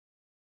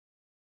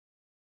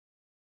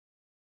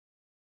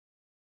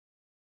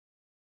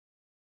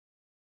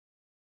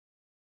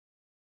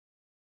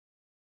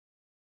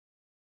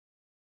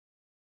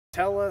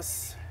Tell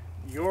us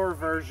your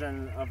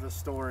version of the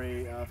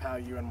story of how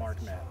you and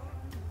Mark met.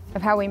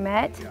 Of how we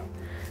met? Yeah.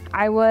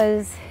 I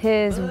was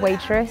his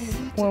waitress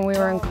when we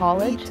were in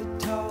college.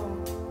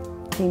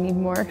 Do you need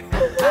more?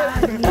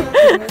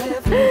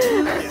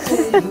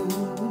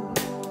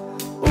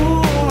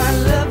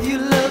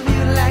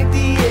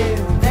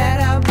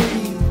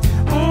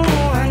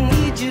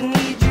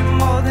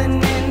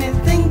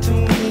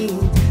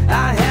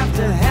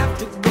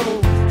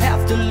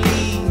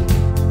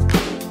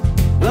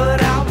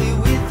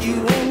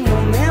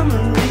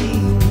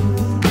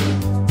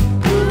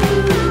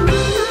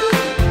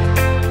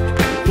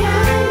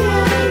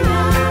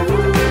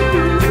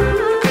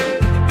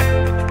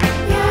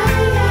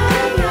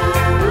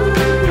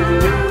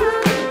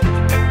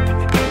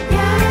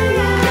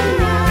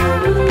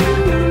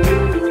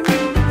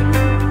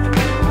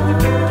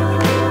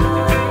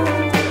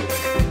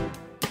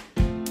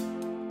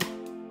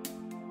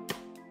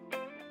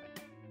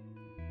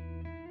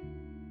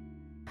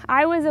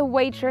 I was a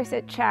waitress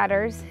at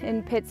Chatter's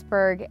in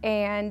Pittsburgh,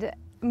 and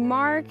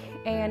Mark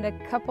and a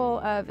couple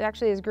of,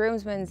 actually his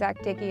groomsmen,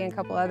 Zach Dickey and a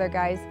couple other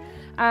guys,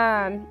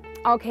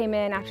 all came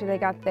in after they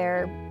got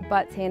their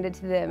butts handed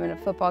to them in a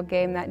football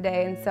game that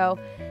day. And so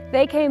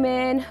they came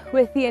in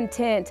with the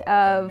intent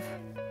of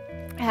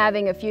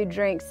having a few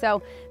drinks.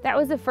 So that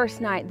was the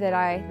first night that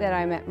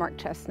I met Mark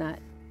Chestnut,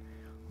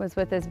 was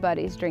with his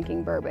buddies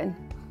drinking bourbon.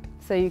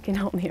 So you can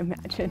only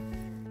imagine.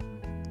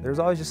 There's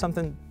always just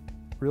something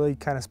really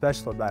kind of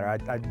special about her.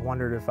 I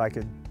wondered if I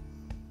could,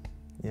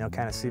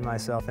 kind of see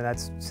myself, and that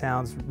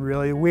sounds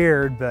really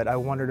weird, but I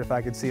wondered if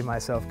I could see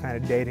myself kind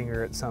of dating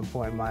her at some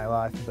point in my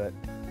life. But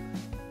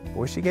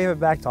boy, she gave it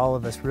back to all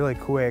of us really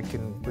quick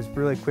and was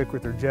really quick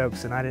with her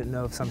jokes, and I didn't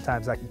know if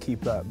sometimes I could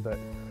keep up, but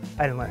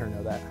I didn't let her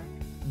know that.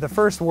 The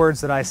first words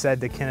that I said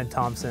to Kenna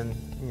Thompson,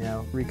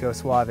 Rico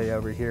Suave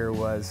over here,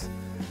 was,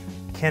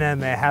 "Kenna,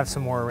 may I have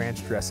some more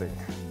ranch dressing?"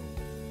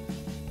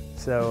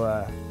 So,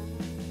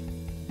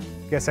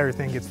 I guess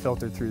everything gets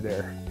filtered through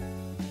there.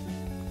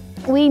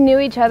 We knew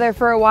each other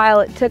for a while.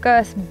 It took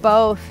us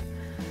both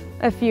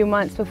a few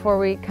months before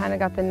we kind of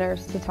got the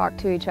nerves to talk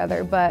to each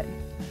other, but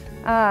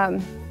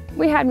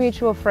we had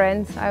mutual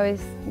friends.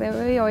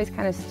 We always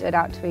kind of stood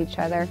out to each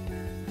other,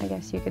 I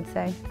guess you could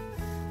say.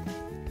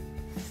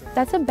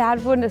 That's a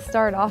bad one to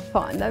start off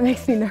on. That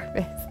makes me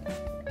nervous.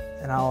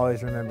 And I'll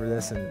always remember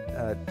this,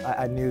 and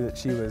I knew that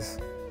she was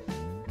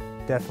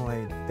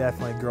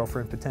definitely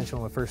girlfriend potential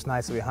on the first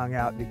nights that we hung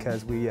out,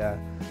 because we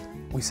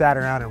sat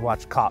around and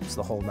watched Cops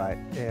the whole night.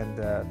 And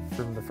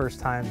from the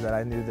first time that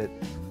I knew that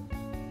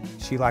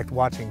she liked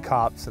watching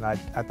Cops, and I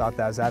thought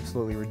that was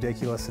absolutely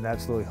ridiculous and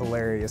absolutely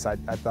hilarious. I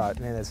thought,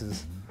 man, this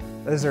is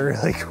a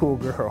really cool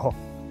girl.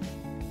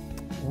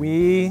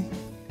 We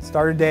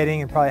started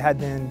dating and probably had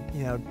been,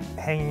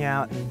 hanging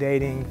out and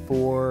dating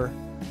for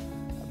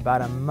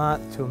about a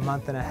month to a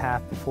month and a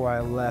half before I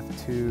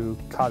left to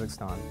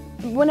Kazakhstan.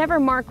 Whenever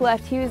Mark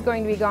left, he was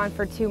going to be gone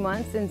for 2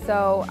 months, and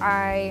so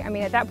I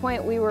mean, at that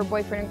point we were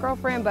boyfriend and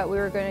girlfriend, but we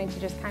were going to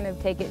just kind of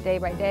take it day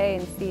by day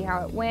and see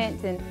how it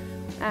went, and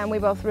we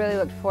both really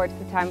looked forward to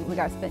the time that we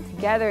got spent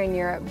together in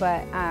Europe.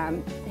 But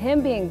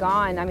him being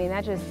gone, I mean,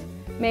 that just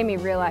made me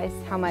realize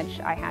how much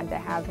I had to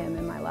have him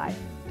in my life.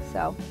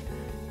 So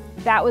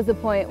that was the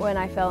point when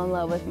I fell in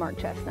love with Mark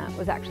Chestnut,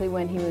 was actually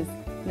when he was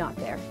not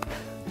there.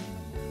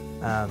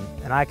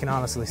 And I can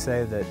honestly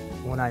say that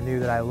when I knew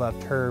that I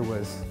loved her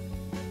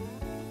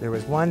there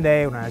was one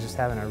day when I was just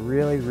having a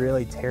really,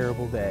 really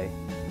terrible day,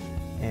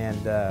 and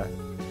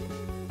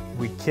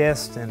we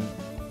kissed, and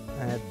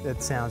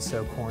it sounds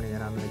so corny,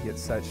 and I'm going to get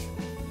such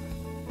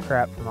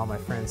crap from all my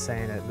friends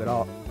saying it, but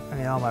all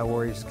my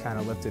worries just kind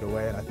of lifted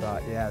away, and I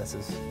thought, yeah, this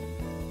is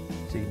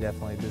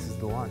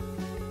the one.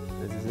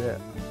 This is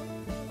it.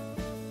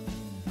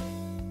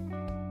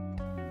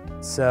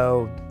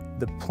 So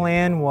the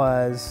plan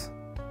was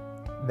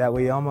that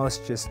we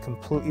almost just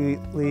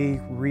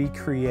completely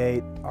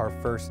recreate our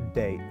first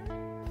date.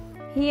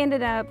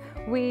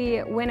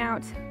 We went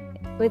out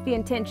with the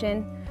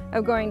intention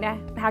of going to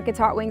Hackett's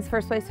Hot Wings,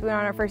 first place we went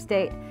on our first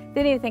date.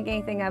 Didn't even think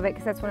anything of it,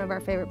 because that's one of our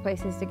favorite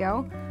places to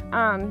go.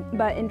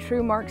 But in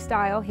true Mark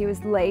style, he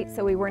was late,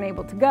 so we weren't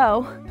able to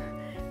go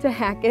to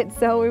Hackett,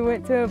 so we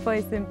went to a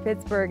place in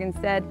Pittsburgh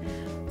instead,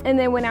 and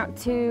then went out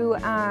to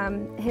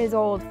his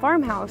old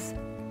farmhouse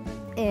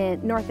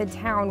north of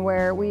town,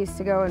 where we used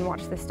to go and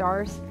watch the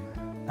stars.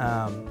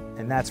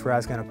 And that's where I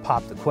was going to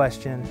pop the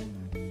question.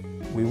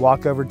 We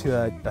walk over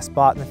to a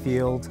spot in the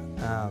field,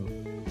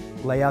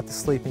 lay out the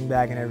sleeping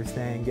bag and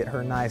everything, get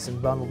her nice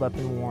and bundled up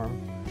and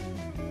warm,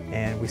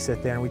 and we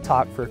sit there and we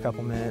talk for a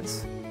couple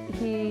minutes.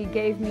 He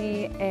gave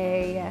me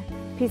a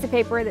piece of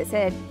paper that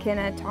said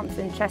Kenna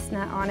Thompson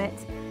Chestnut on it,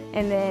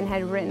 and then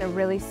had written a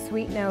really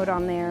sweet note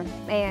on there,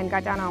 and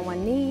got down on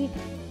one knee.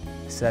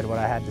 Said what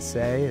I had to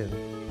say, and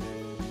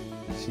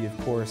she, of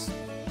course,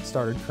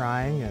 started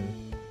crying, and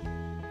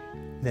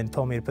then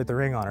told me to put the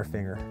ring on her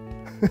finger.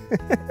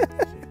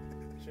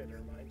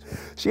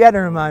 She had to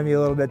remind me a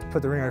little bit to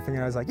put the ring on her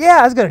finger. I was like,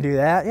 yeah, I was going to do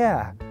that,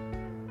 yeah.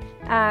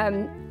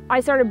 I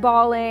started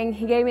bawling.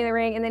 He gave me the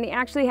ring, and then he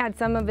actually had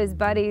some of his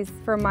buddies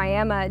from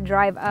Miami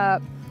drive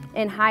up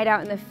and hide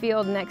out in the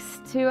field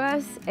next to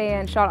us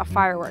and shot off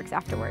fireworks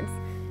afterwards.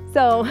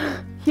 So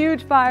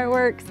huge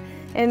fireworks.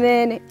 And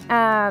then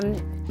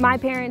my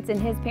parents and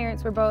his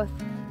parents were both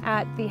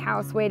at the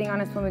house waiting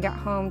on us when we got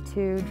home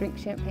to drink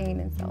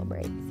champagne and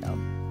celebrate. So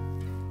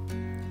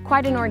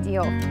quite an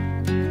ordeal.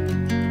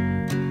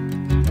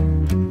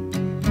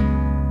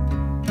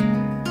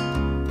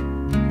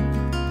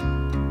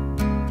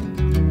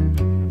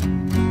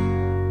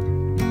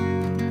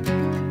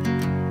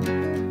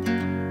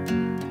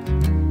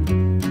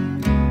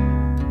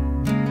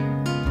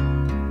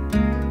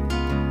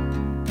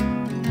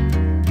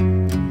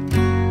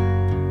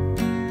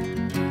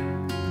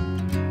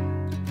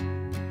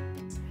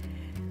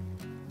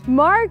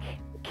 Mark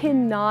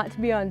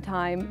cannot be on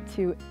time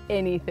to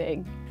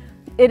anything.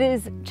 It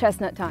is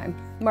chestnut time,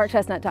 Mark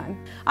chestnut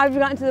time. I've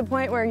gotten to the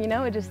point where, you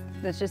know,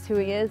 that's just who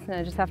he is, and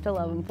I just have to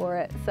love him for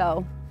it.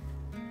 So,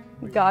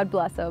 God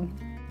bless him.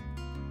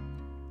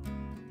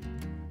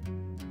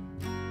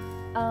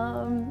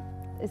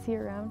 Is he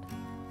around?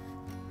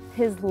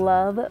 His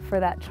love for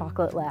that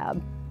chocolate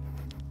lab,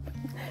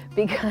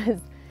 because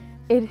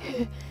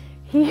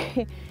he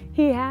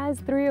has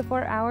 3 or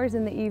 4 hours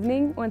in the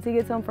evening once he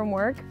gets home from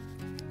work.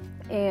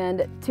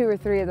 And 2 or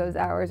 3 of those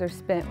hours are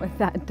spent with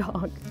that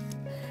dog.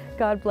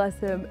 God bless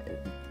him.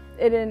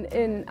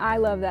 And I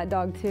love that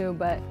dog too,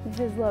 but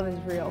his love is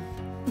real.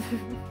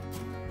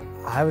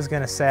 I was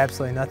gonna say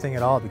absolutely nothing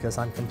at all because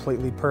I'm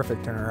completely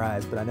perfect in her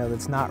eyes, but I know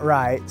that's not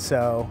right,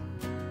 so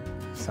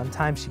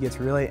sometimes she gets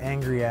really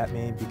angry at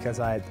me because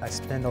I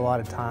spend a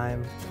lot of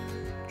time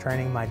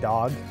training my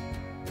dog,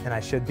 and I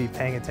should be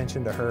paying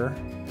attention to her.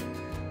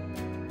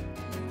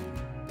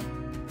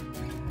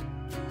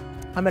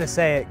 I'm gonna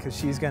say it because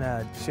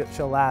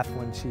she'll laugh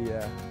when she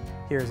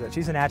hears it.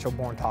 She's a natural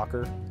born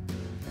talker.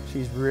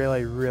 She's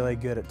really, really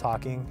good at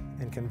talking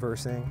and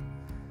conversing,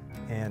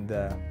 and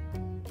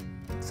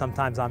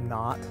sometimes I'm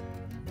not,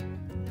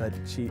 but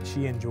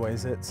she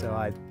enjoys it. So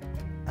I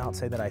don't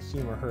say that I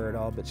humor her at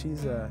all, but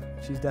she's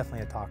definitely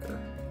a talker.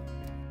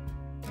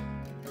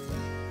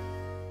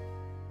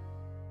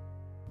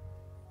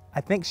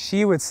 I think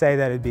she would say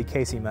that it'd be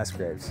Casey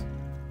Musgraves.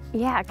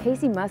 Yeah,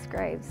 Casey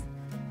Musgraves.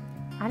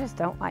 I just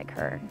don't like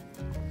her.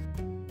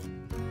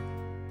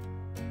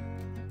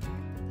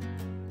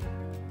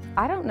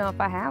 I don't know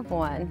if I have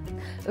one.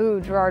 Ooh,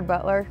 Gerard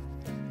Butler.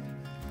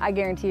 I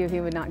guarantee you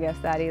he would not guess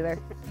that either.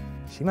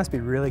 She must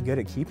be really good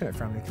at keeping it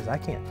from me because I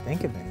can't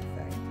think of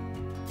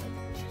anything.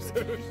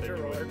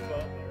 Gerard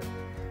Butler.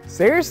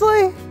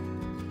 Seriously?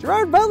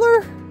 Gerard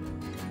Butler?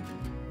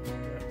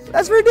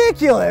 That's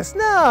ridiculous,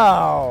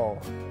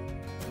 no!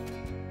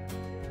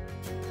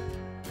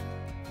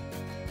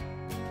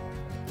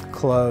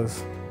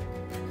 Clothes.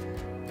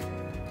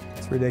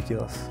 It's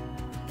ridiculous.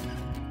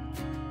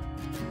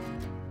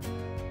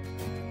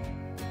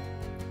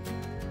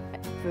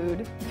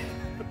 Food.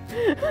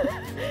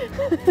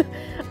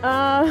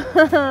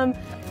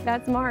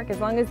 That's Mark.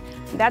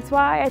 That's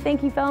why I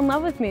think he fell in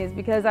love with me, is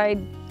because I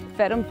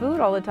fed him food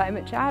all the time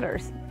at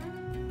Chatters.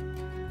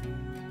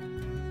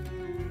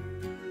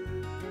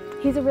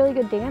 He's a really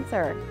good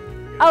dancer.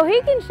 Oh,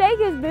 he can shake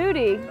his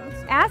booty.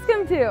 Ask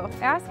him to.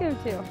 Ask him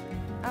to.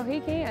 Oh, he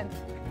can.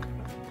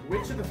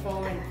 Which of the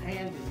following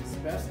candies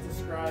best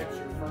describes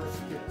your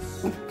first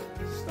kiss?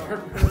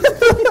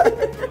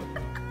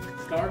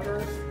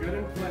 Starburst, Good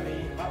and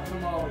Plenty, Hot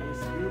Tamales,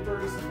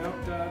 Goobers,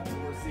 Milk Duds,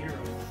 or Zero?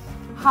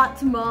 Hot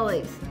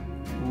tamales.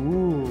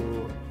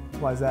 Ooh.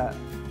 Why is that?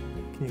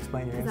 Can you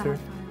explain your answer?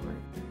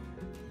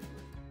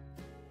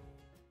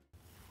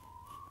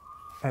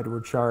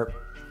 Edward Sharp,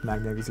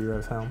 Magnetic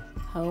Zero's home.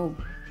 Home.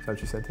 Is that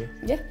what you said too?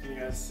 Yeah. Can you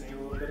guys sing a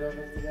little bit of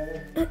it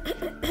together?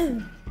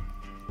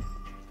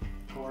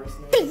 Chorus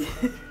maybe?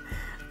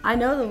 I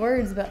know the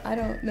words, but I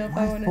don't know if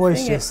I want to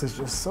voice sing just it. is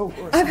just so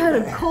hoarse. I've had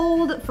today. a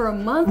cold for a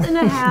month and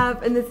a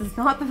half, and this is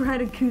not the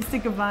right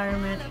acoustic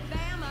environment.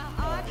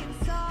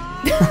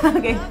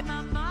 Okay.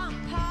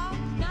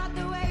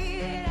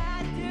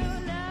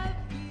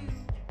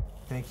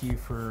 Thank you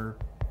for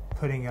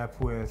putting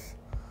up with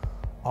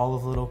all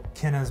of little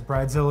Kenna's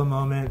bridezilla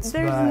moments.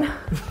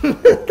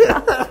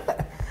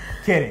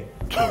 Kidding,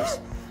 of course.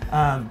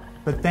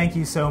 But thank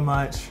you so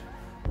much.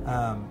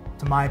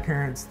 To my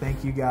parents,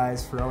 thank you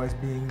guys for always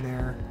being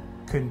there.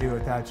 Couldn't do it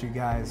without you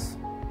guys.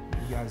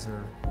 You guys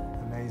are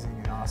amazing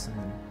and awesome,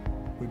 and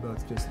we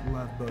both just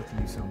love both of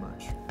you so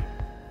much.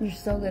 You're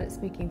so good at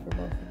speaking for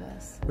both of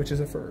us. Which is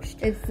a first.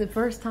 It's the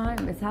first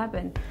time it's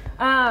happened.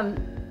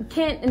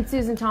 Kent and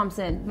Susan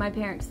Thompson, my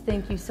parents,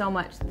 thank you so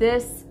much.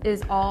 This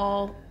is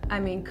all,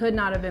 could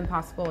not have been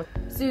possible.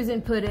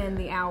 Susan put in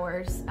the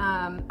hours.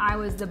 I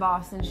was the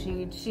boss, and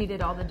she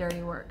did all the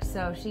dirty work.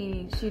 So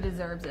she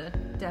deserves a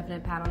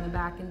definite pat on the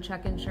back. And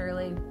Chuck and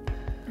Shirley,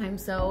 I'm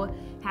so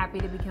happy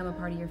to become a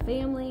part of your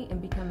family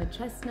and become a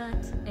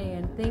chestnut.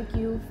 And thank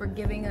you for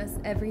giving us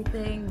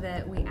everything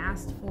that we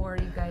asked for.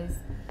 You guys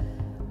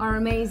are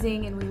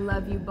amazing, and we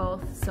love you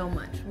both so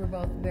much. We're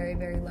both very,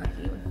 very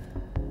lucky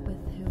with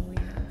who we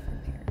have for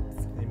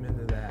parents. Amen.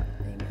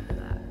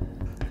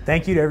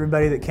 thank you to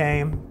everybody that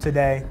came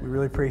today. We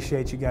really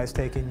appreciate you guys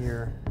taking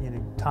your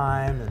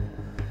time and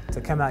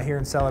to come out here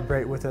and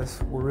celebrate with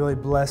us. We're really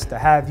blessed to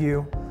have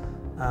you.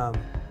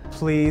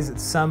 Please, at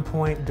some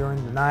point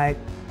during the night,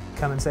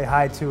 come and say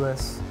hi to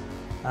us.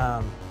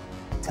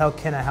 Tell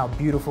Kenna how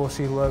beautiful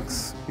she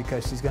looks,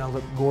 because she's going to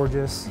look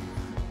gorgeous.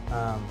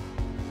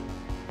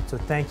 So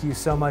thank you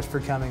so much for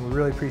coming. We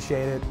really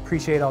appreciate it.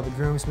 Appreciate all the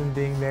groomsmen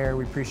being there.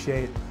 We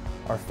appreciate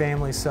our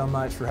families so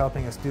much for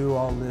helping us do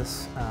all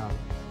this.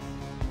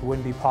 It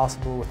wouldn't be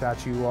possible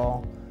without you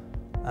all.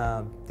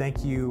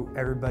 Thank you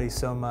everybody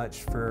so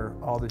much for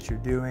all that you're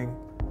doing,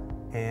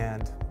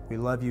 and we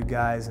love you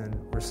guys, and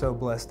we're so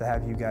blessed to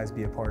have you guys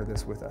be a part of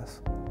this with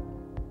us.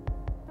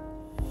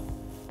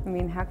 I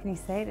mean, how can you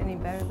say it any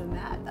better than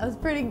that? That was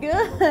pretty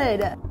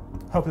good.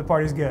 Hope the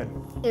party's good.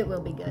 It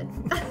will be good.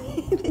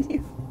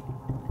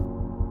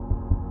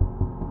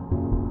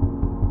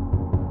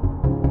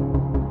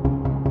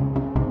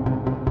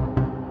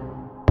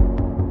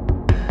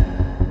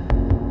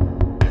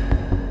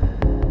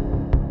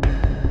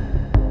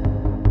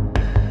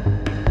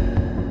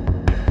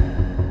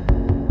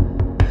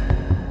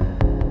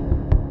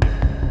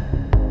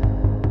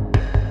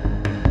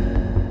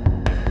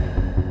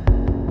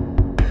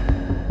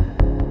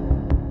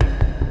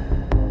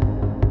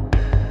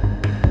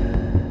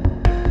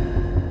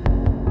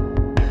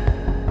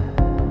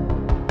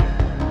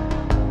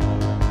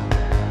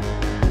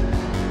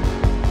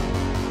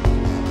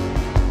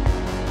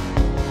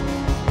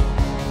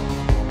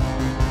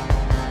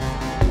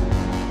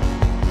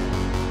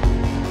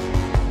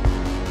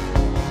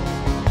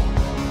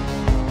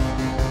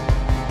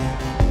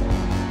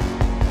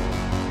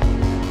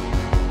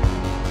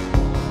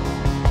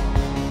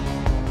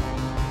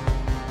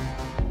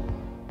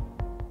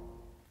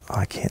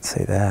 I can't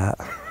say that.